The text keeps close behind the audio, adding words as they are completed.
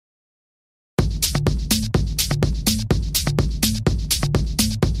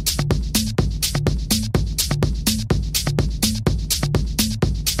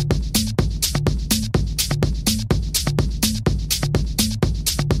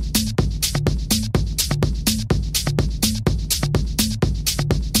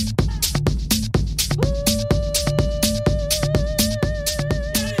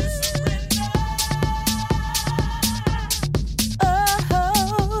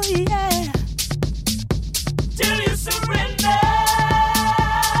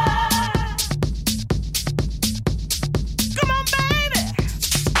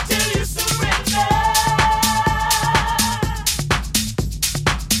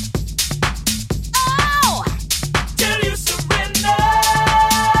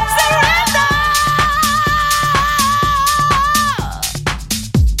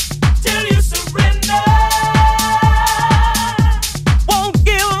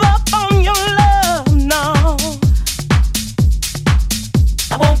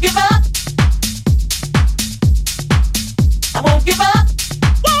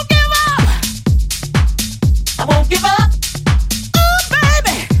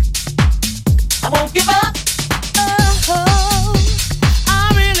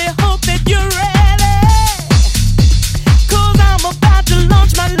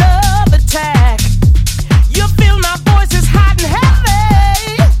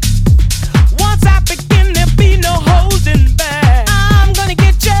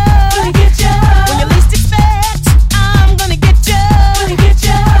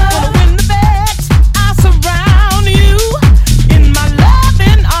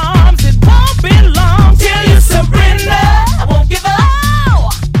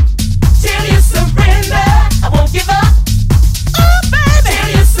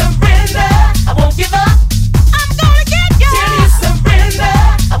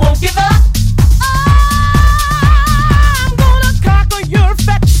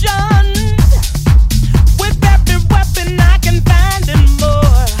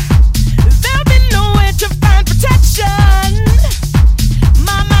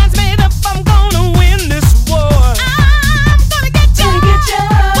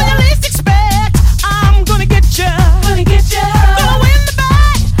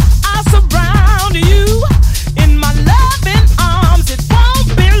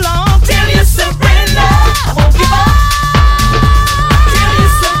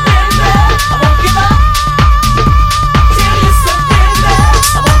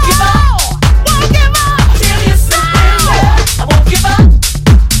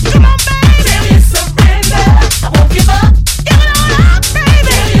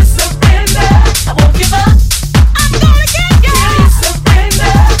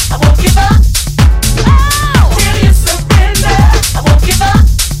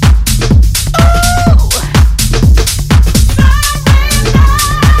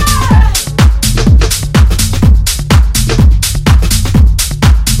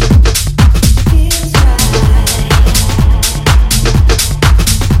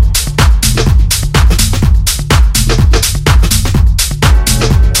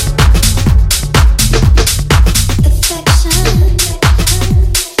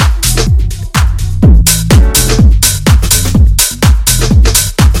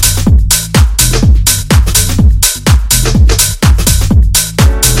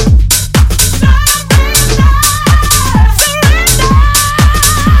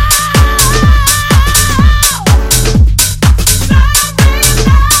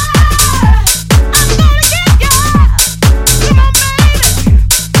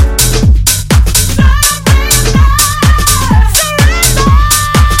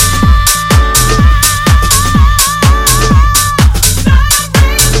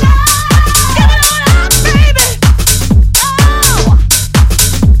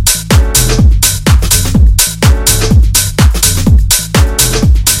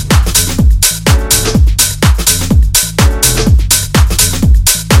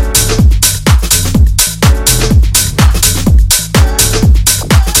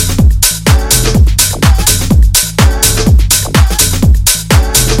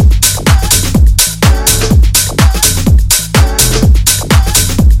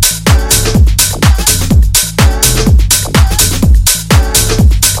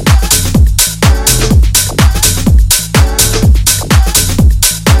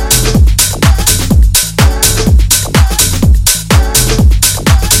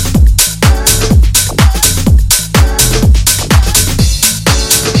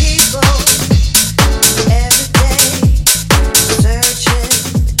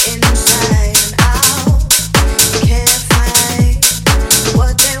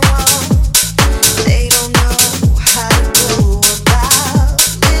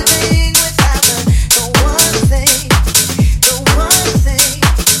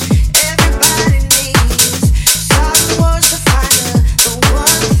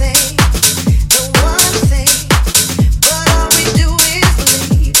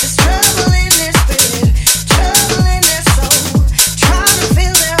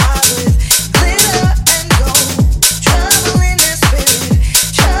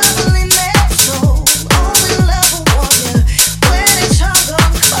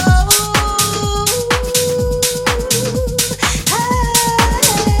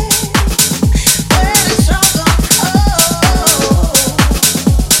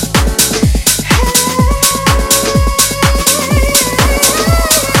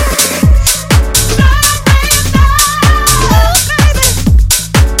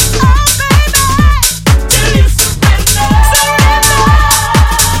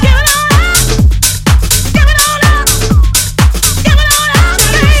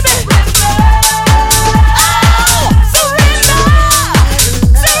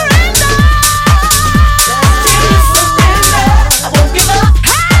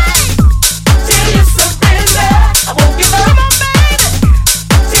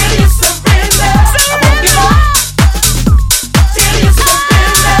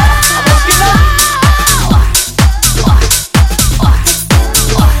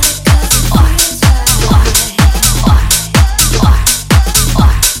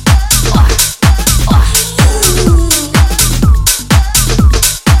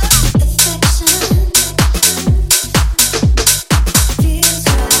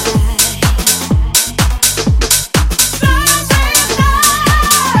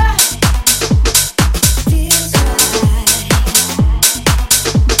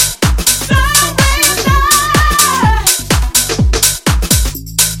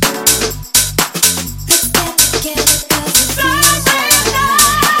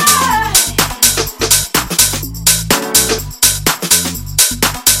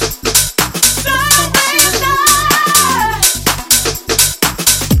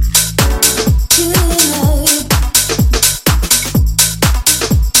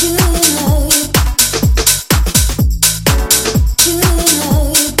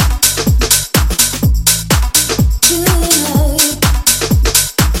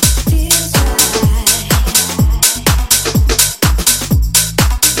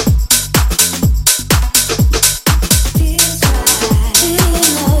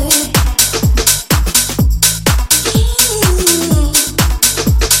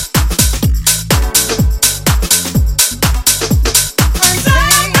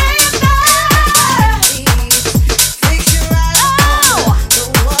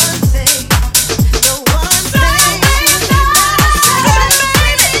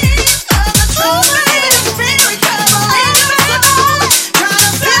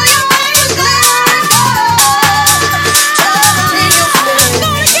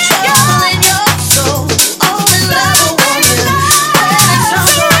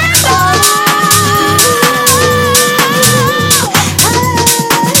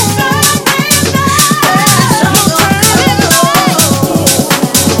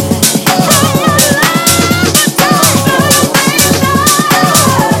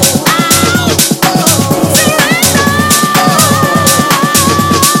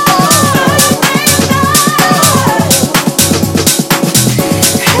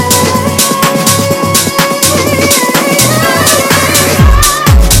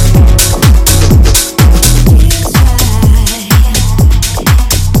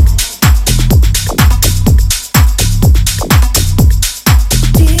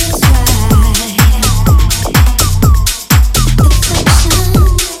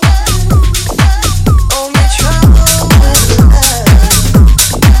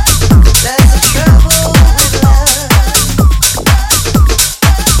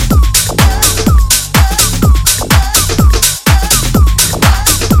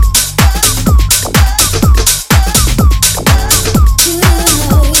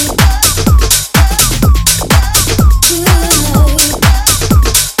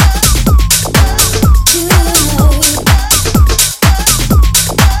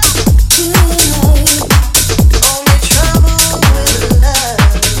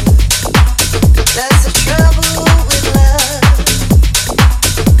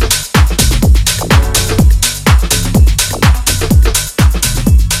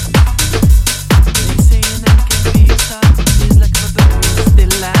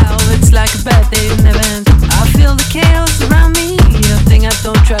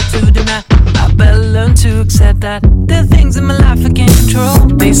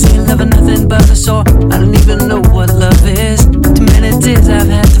about a sore. I don't even know what love is. Too many tears I've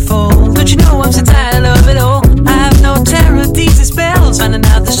had to fold. Don't you know I'm so tired of it all? I have no terror, these are spells. Finding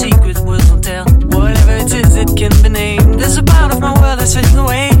out the secret words won't tell. Whatever it is, it can be named. There's a part of my world that's fading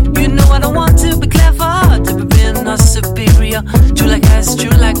away. You know I don't want to be clever, to be being or superior. True like ice,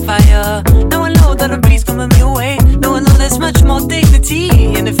 true like fire. Now I know that a breeze coming me away. Now I know there's much more dignity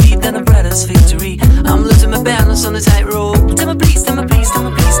in defeat than a brother's victory. I'm losing my balance on the tightrope. Tell me please, tell me please, tell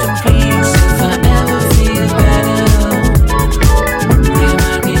me please, tell me please. If I ever feel better,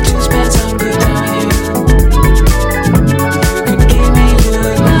 remind me to spend some good on you. Could give me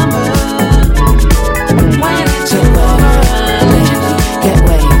your number when it's over. Get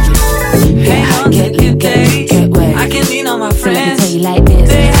wavy, get high, get lit, get wavy. I can lean on my friends. Tell you like this.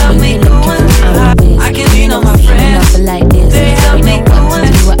 They help me go and I can lean on my friends. Like this. They help me go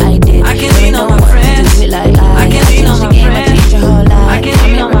and do what I did. I can lean on my friends. Do it like I can lean on my friends. I changed your whole life. I can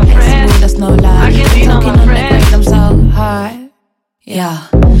lean on my friends. That's no lie. I can lean on my friends. I'm so hard. Yeah,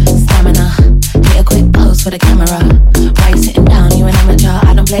 stamina. Hit a quick pose for the camera. Why you sitting down? You an amateur.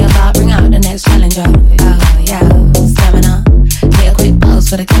 I don't play about. Bring out the next challenger. Yeah, stamina. Hit a quick pose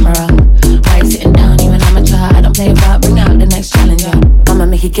for the camera. Why you sitting down? You an amateur. I don't play about. Bring out the next challenger. I'ma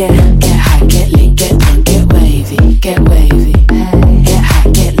make it get high, get lit, get drunk, get wavy, get wavy. Get high,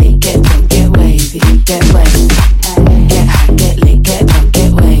 get lit, get drunk, get wavy, get wavy. Get high, get lit, get drunk,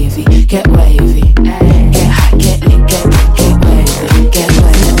 get wavy, get wavy. Get high, get lit, get drunk, get wavy, get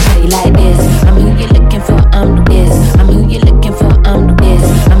wavy. I'll tell you like this. I'm who you're looking for, I'm the whiz. I'm who you're looking for, I'm the whiz.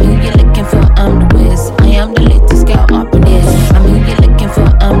 I'm who you're looking for, I'm the whiz. I am the latest girl up in this. I'm who you're looking for,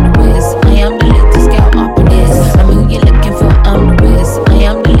 I'm the whiz. I am the latest girl up in this. I'm who you're looking for, I'm the whiz. I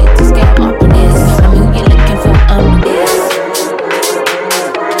am the latest girl up in this. I'm who you're looking for, I'm the whiz.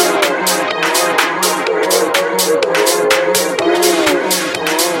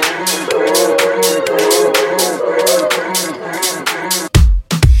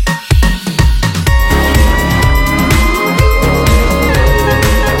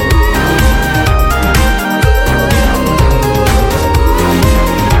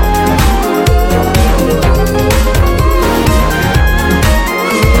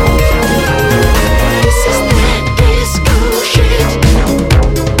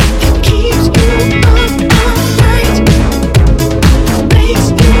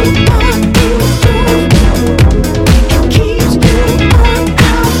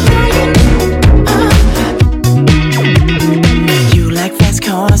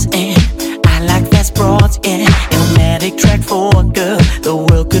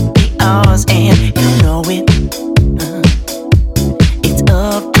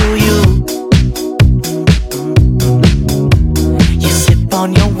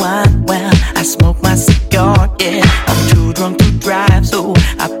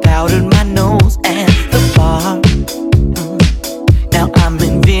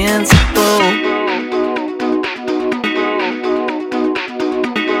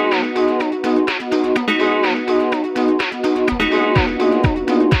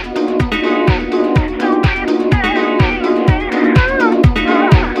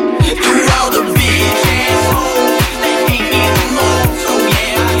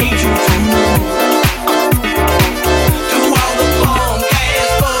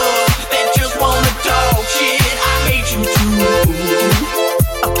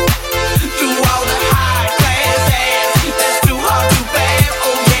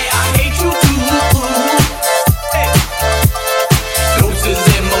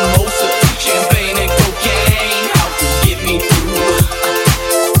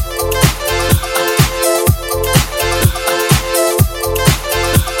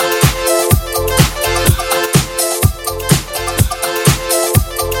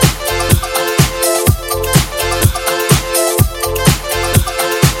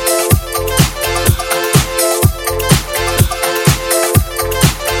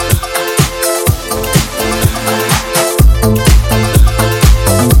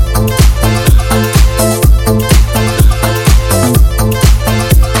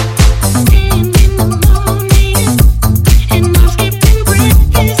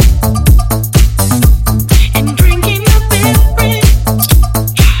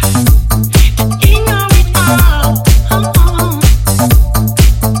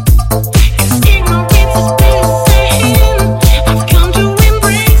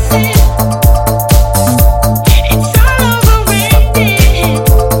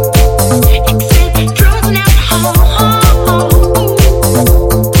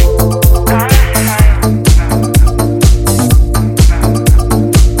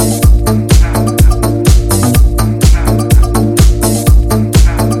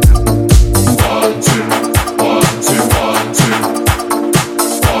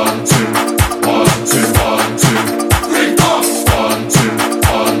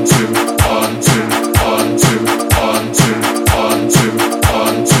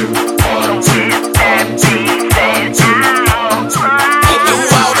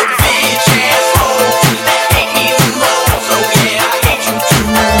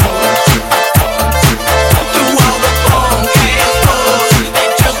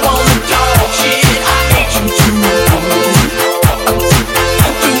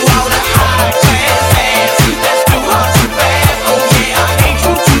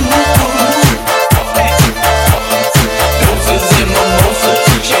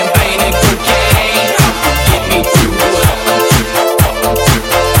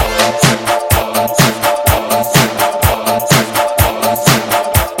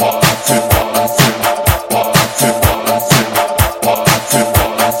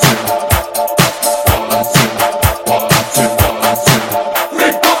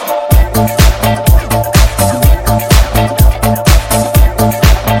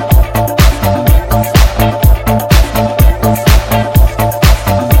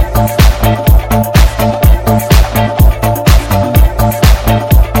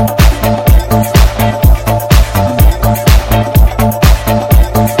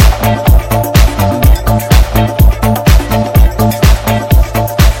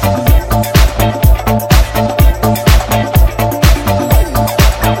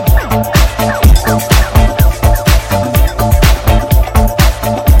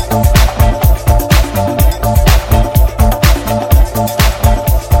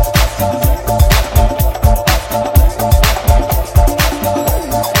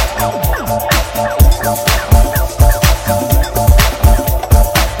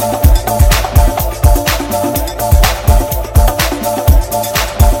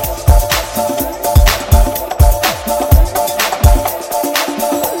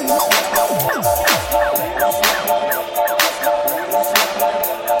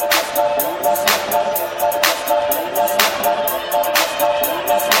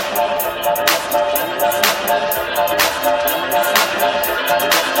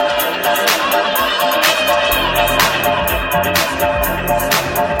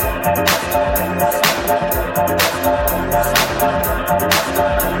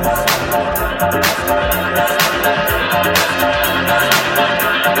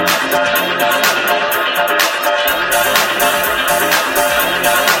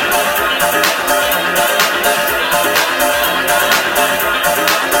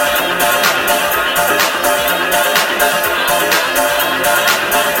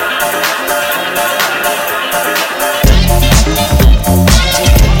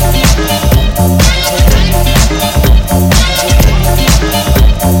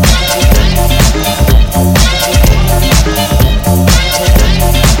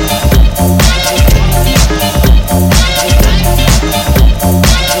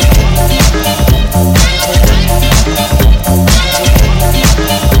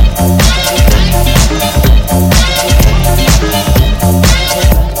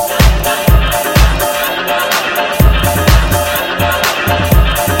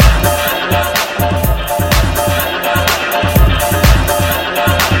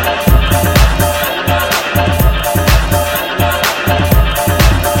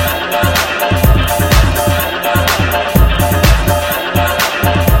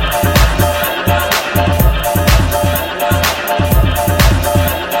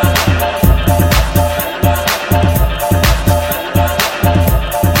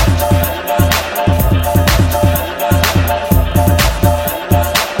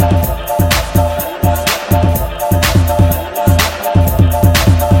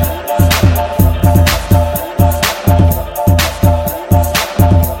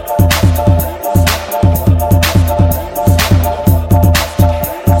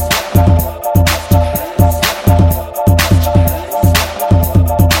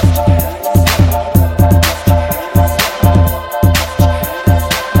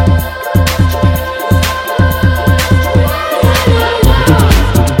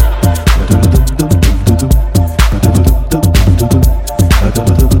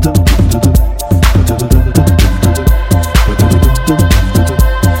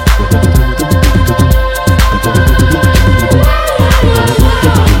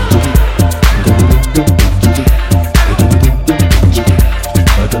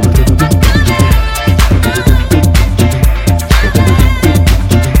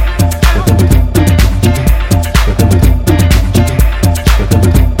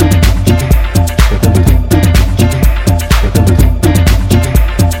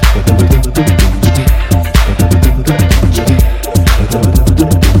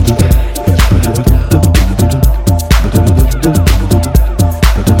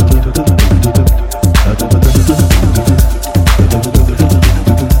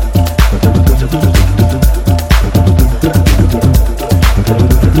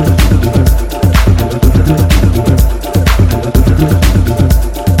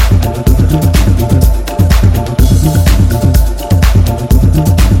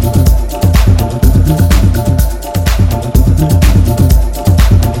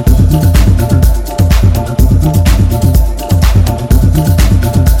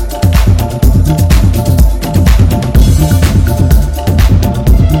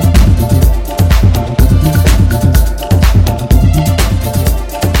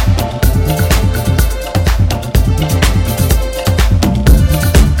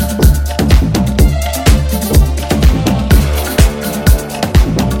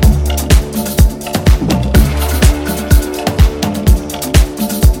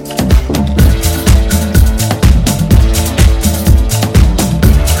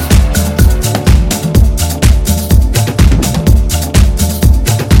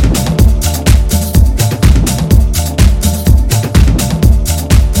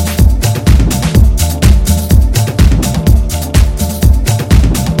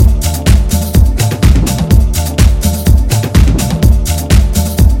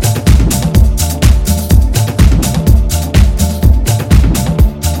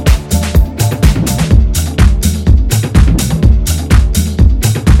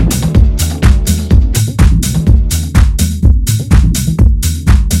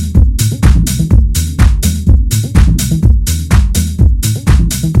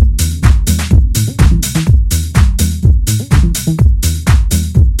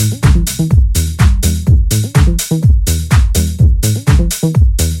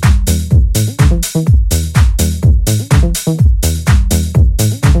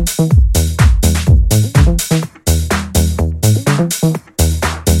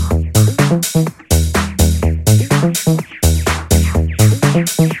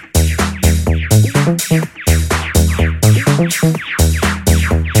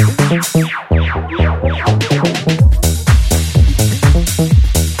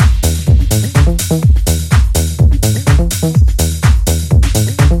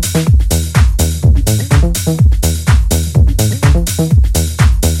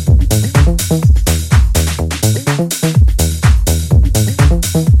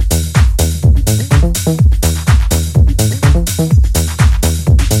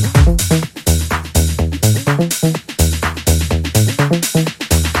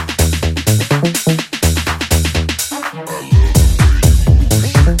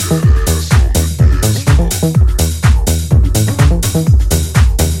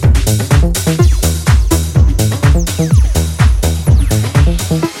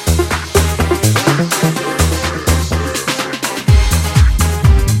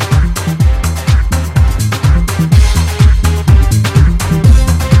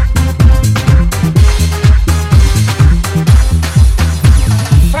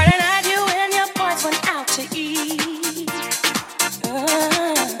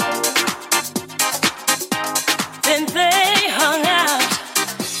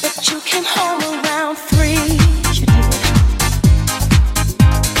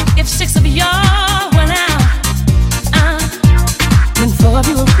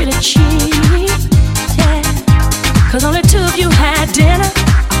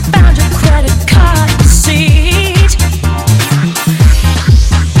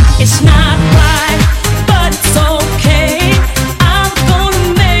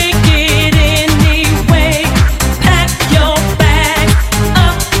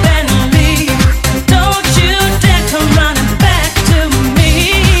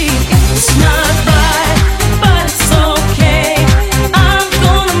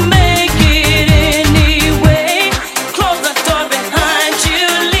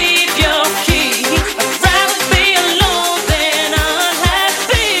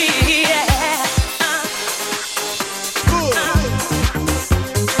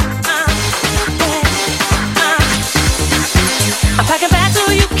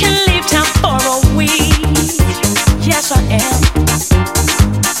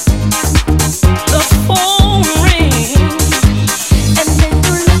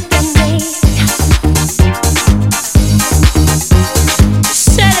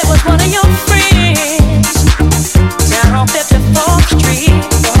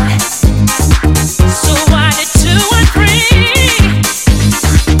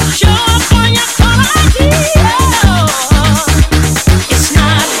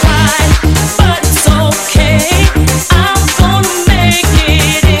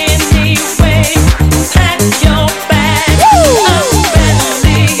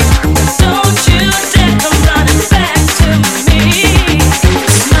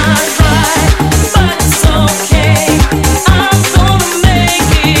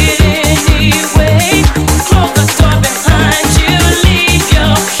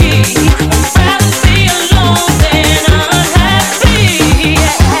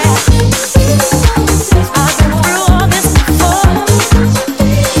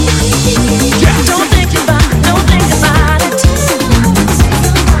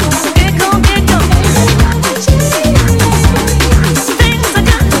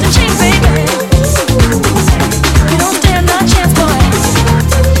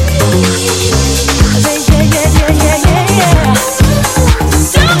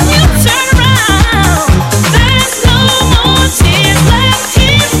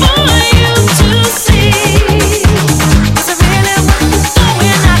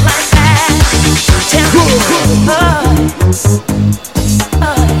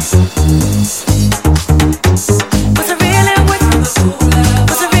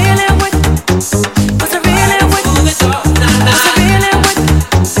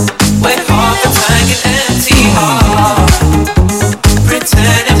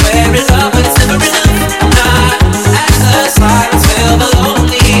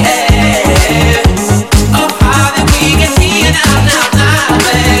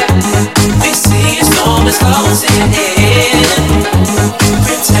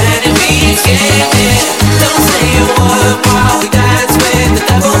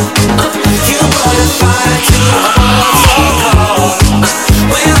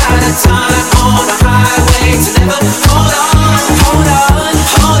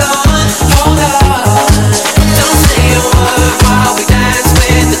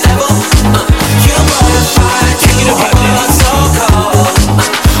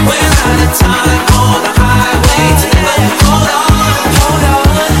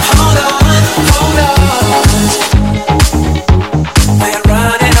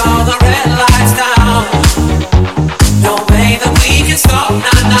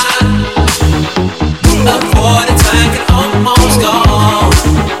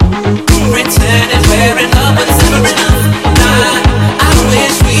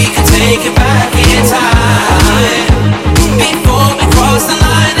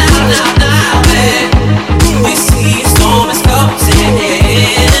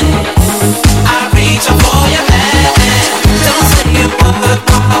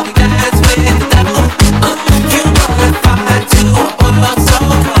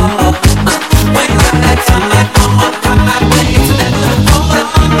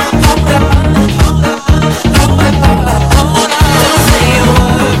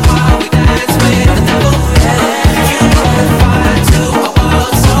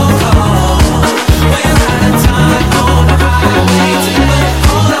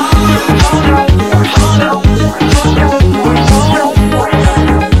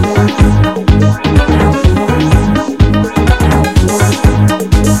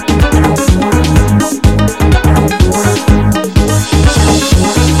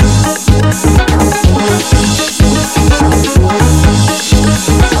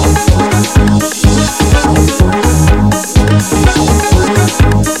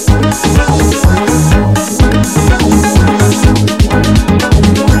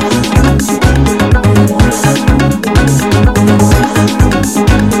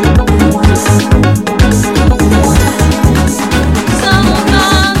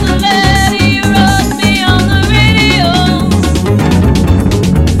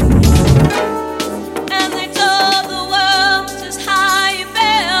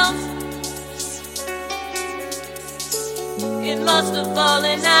 close to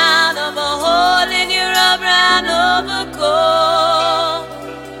falling out of a hole in your brown overcoat.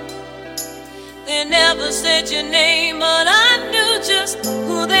 They never said your name, but I knew just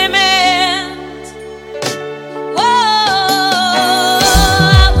who they meant.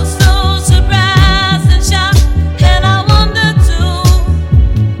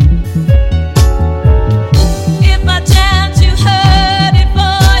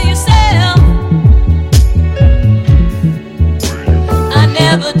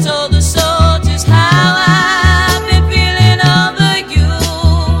 Never told the soldiers how I've been feeling over you,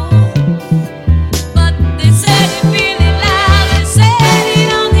 but they said it really loud. They said it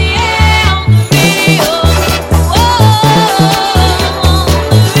on the air, on the radio. Oh, on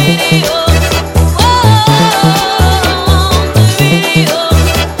the radio. Oh, on the radio.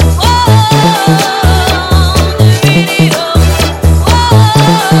 Oh, on the radio. Oh,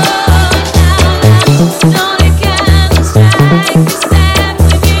 now don't it kind of strike the sad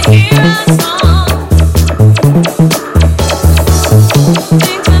when you hear our song?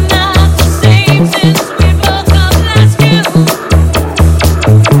 Things are not the same since we broke up last June.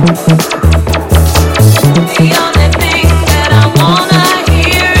 The only thing that I wanna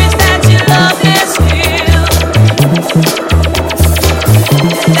hear is that you love this still,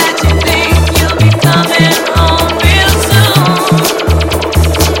 and that you think you'll be coming home real soon.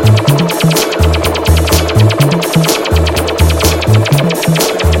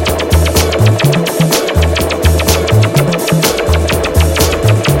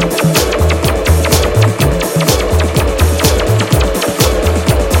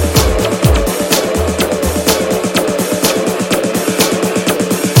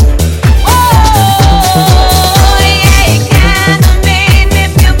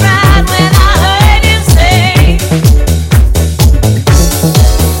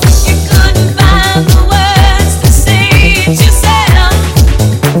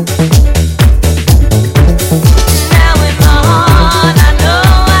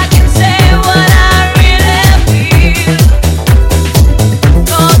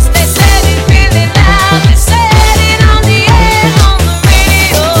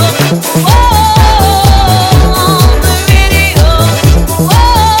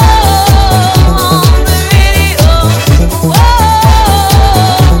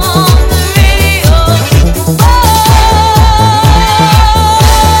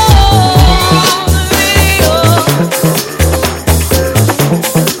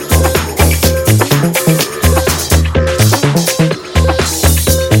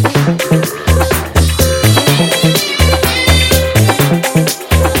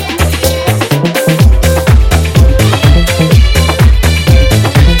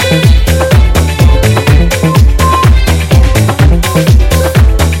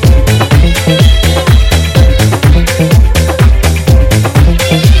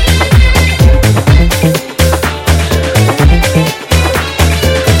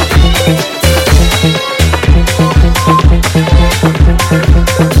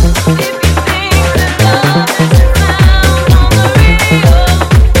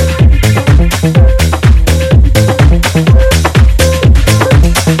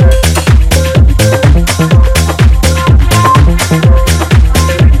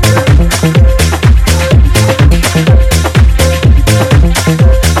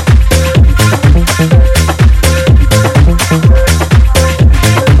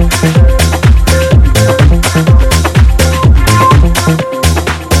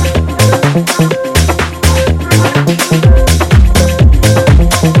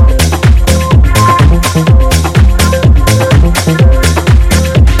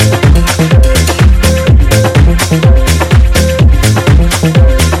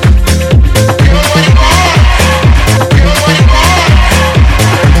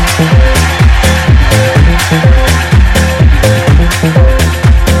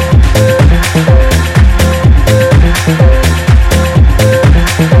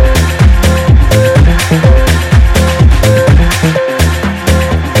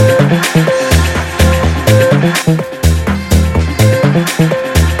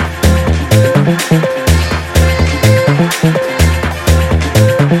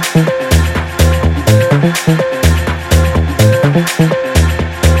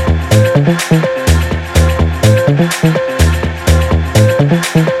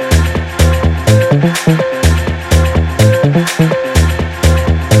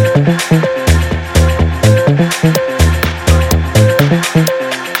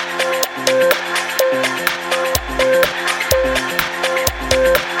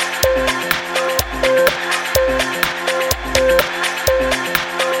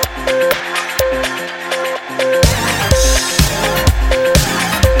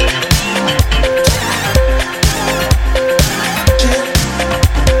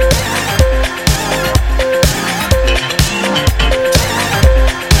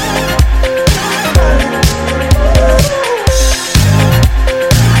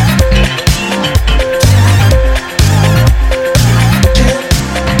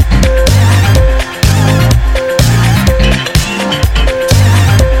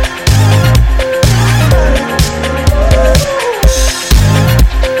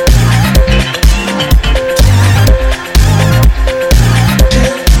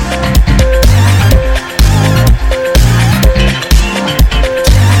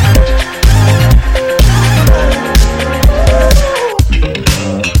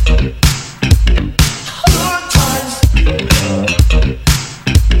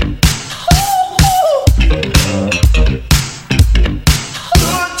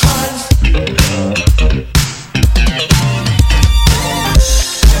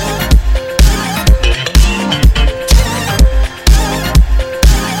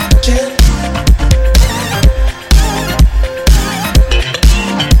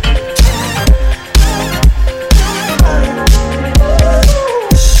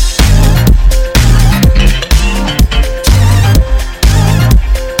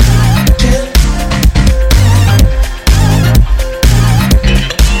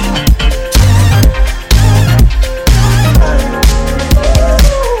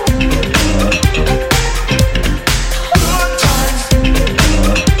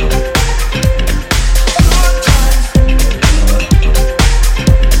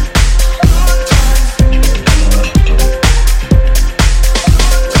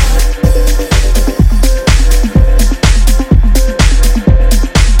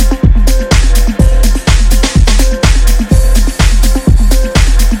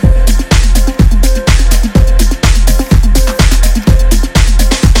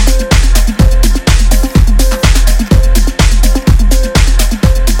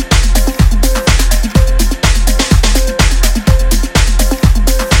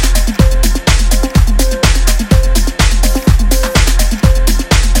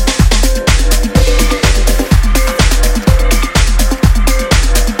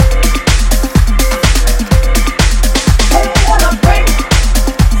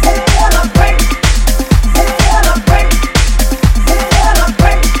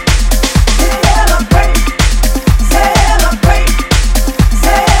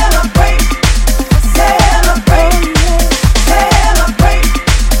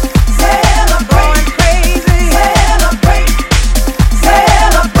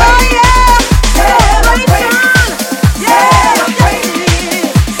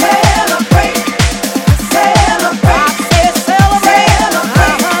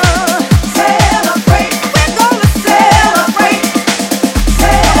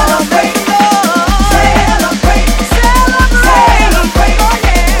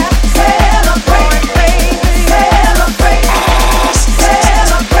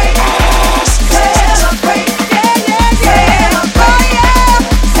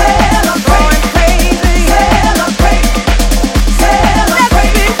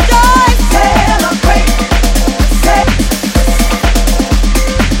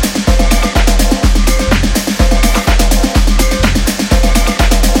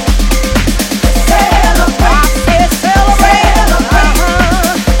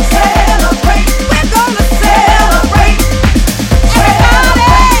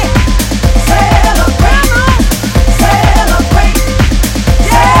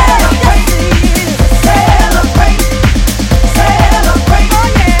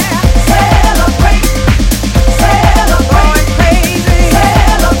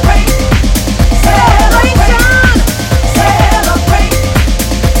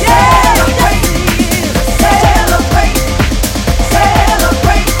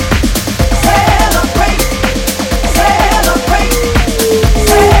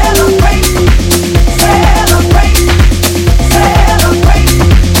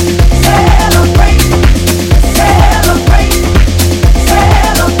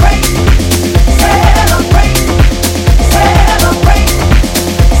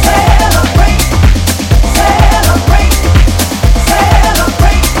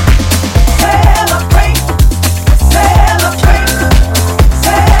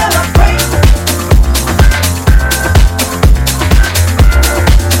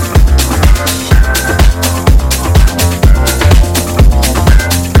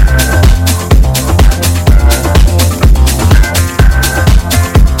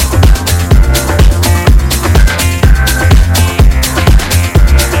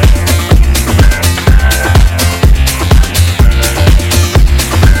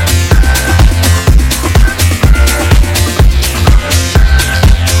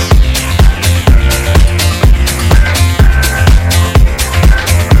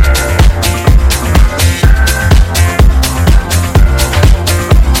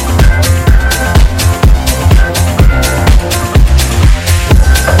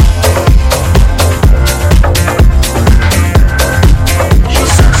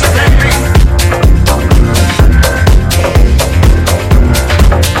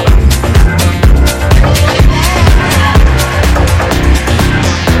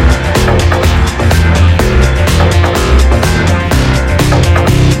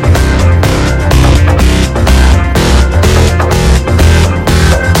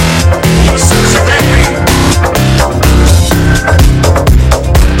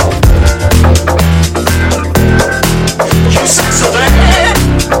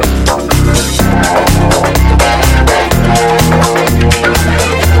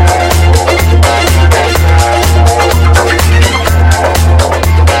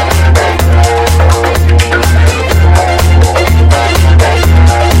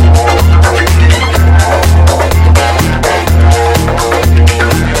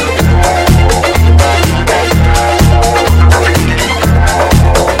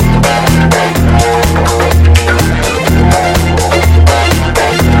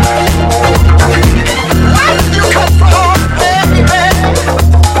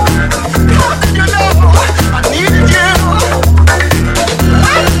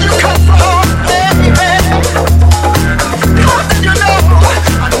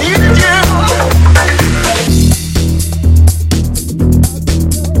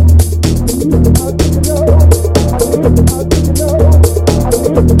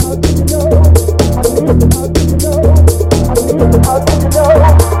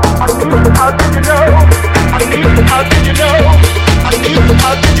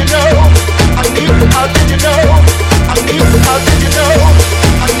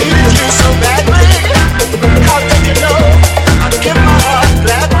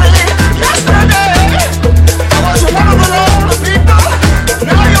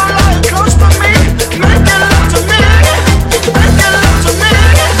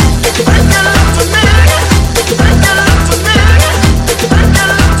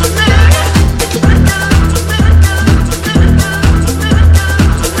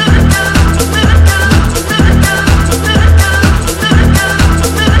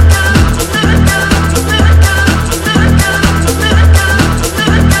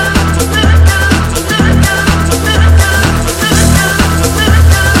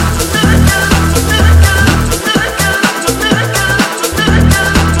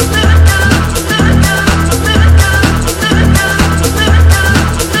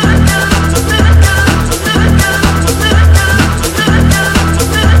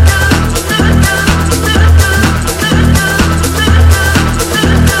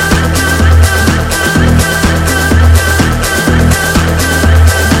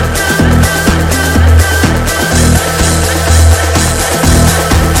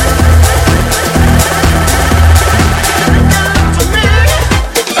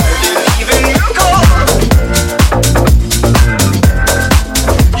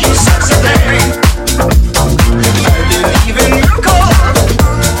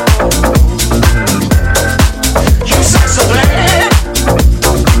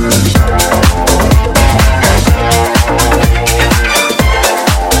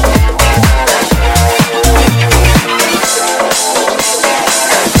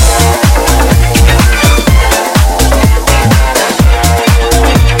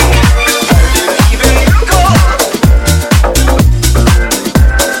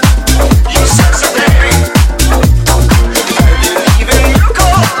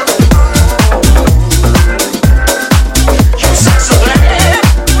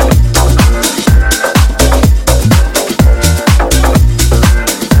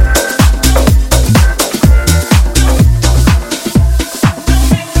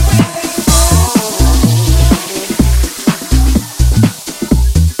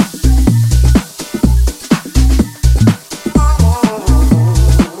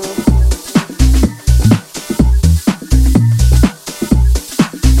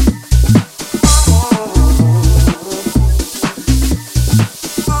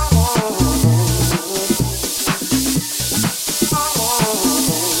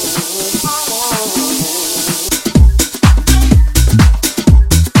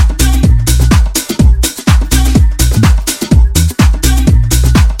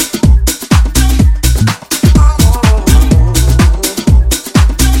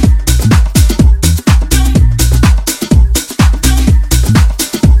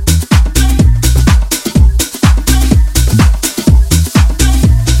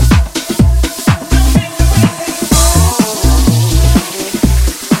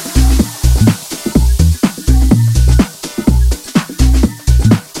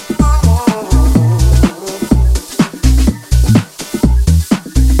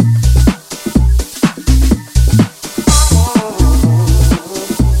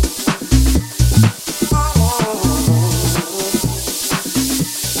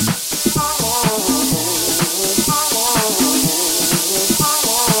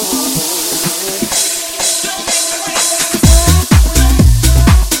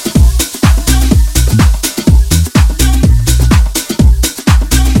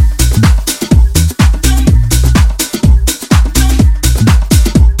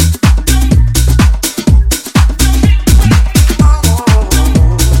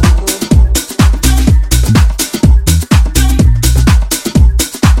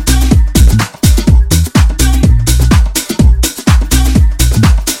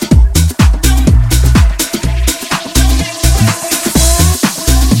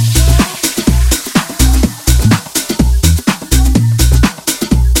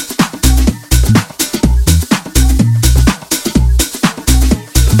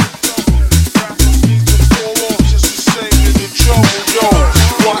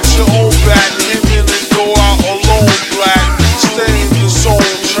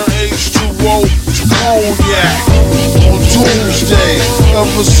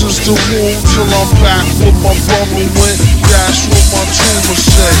 the wound till I'm back where my brother went. That's what my tumor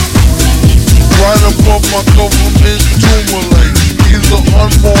say. Right above my government accumulate. Either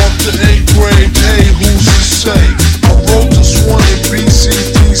unmarked or engraved, hey, who's to say? I wrote this one in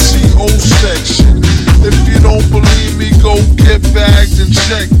BCDCO section. If you don't believe me, go get bagged and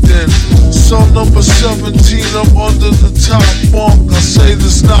checked then. Son number 17, I'm under the top bunk. I say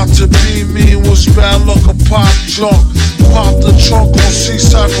this not to be mean, was bad luck, a pop junk. Pop the trunk on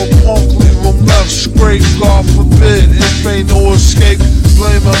Seaside for punk, leave him left scrape, God forbid. If ain't no escape,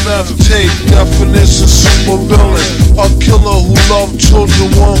 blame a left tape. Definition super villain, a killer who loved children,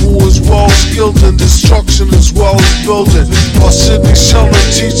 one who is well skilled in destruction as well as building. While Sidney Sheldon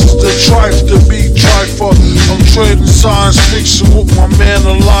teaches the trife to be trifer. I'm trading science fiction with my man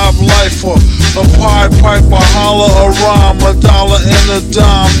alive lifer. A Pied Piper, holler a rhyme, $1 and a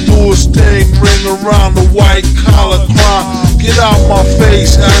dime. Do his thing, ring around the white collar crime. Get out my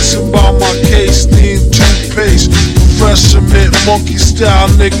face, asking about my case, need toothpaste. Fresh cement, monkey style,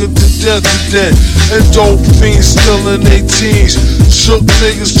 nigga to death to dead. And dope fiends still in their teens. Shook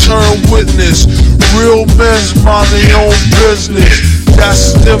niggas turn witness. Real men's mind their own business.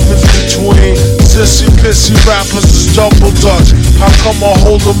 That's the difference between sissy pissy rappers is double dutch. How come I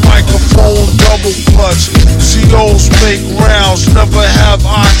hold a microphone double clutch? COs make rounds, never have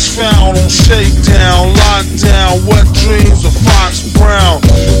ox found on shakedown, lockdown, wet dreams of Fox Brown.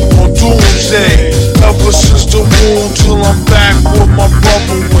 On doomsday, ever since the wound till I'm back where my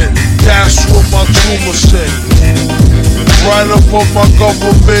brother went. That's what my tumor say. Right above my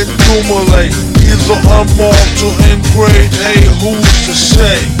government accumulate. Either unmarked or engraved, hey, who's to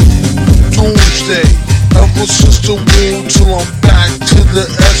say? Doomsday, ever since the wound till I'm back to the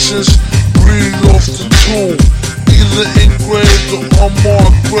essence, read off the tomb. Either engraved or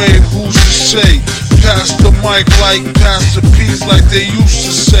unmarked grave, who's to say? Pass the mic like pass the piece like they used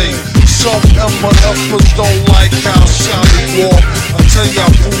to say. Some MFers don't like how Sally walk. I tell y'all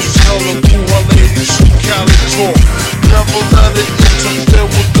fools hella cool, our ladies from Cali talk. Never let it interfere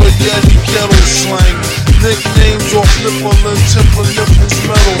with the Yeti ghetto slang. Nicknames off nipple and timber nipples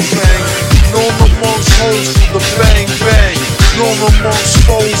metal fang. Known amongst hoes for the bang bang. Known amongst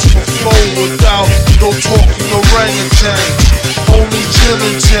foes for flow without no talking orangutans. Only gin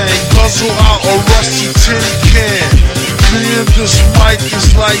and tang, guzzle out a rusty tin can. Me and this mic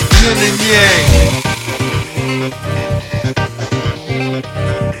is like yin and yang.